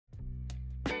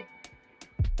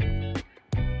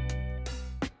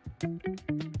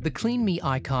The Clean Me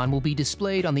icon will be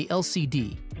displayed on the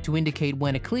LCD to indicate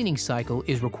when a cleaning cycle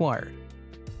is required.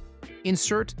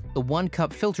 Insert the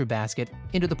 1-cup filter basket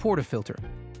into the portafilter,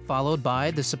 followed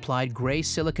by the supplied gray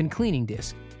silicone cleaning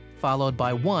disc, followed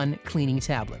by 1 cleaning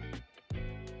tablet.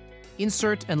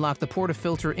 Insert and lock the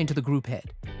portafilter into the group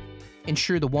head.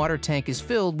 Ensure the water tank is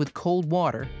filled with cold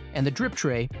water and the drip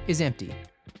tray is empty.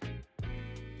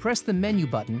 Press the menu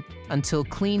button until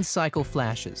Clean Cycle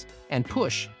flashes and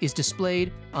Push is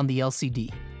displayed on the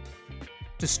LCD.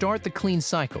 To start the clean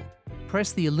cycle,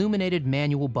 press the illuminated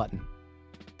manual button.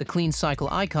 The Clean Cycle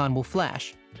icon will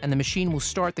flash and the machine will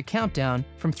start the countdown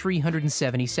from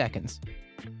 370 seconds.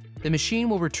 The machine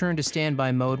will return to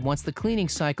standby mode once the cleaning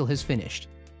cycle has finished.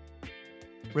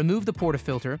 Remove the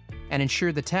portafilter and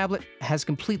ensure the tablet has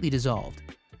completely dissolved.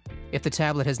 If the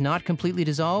tablet has not completely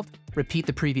dissolved, repeat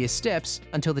the previous steps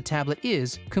until the tablet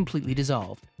is completely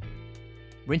dissolved.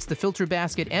 Rinse the filter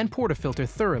basket and portafilter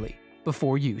thoroughly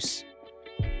before use.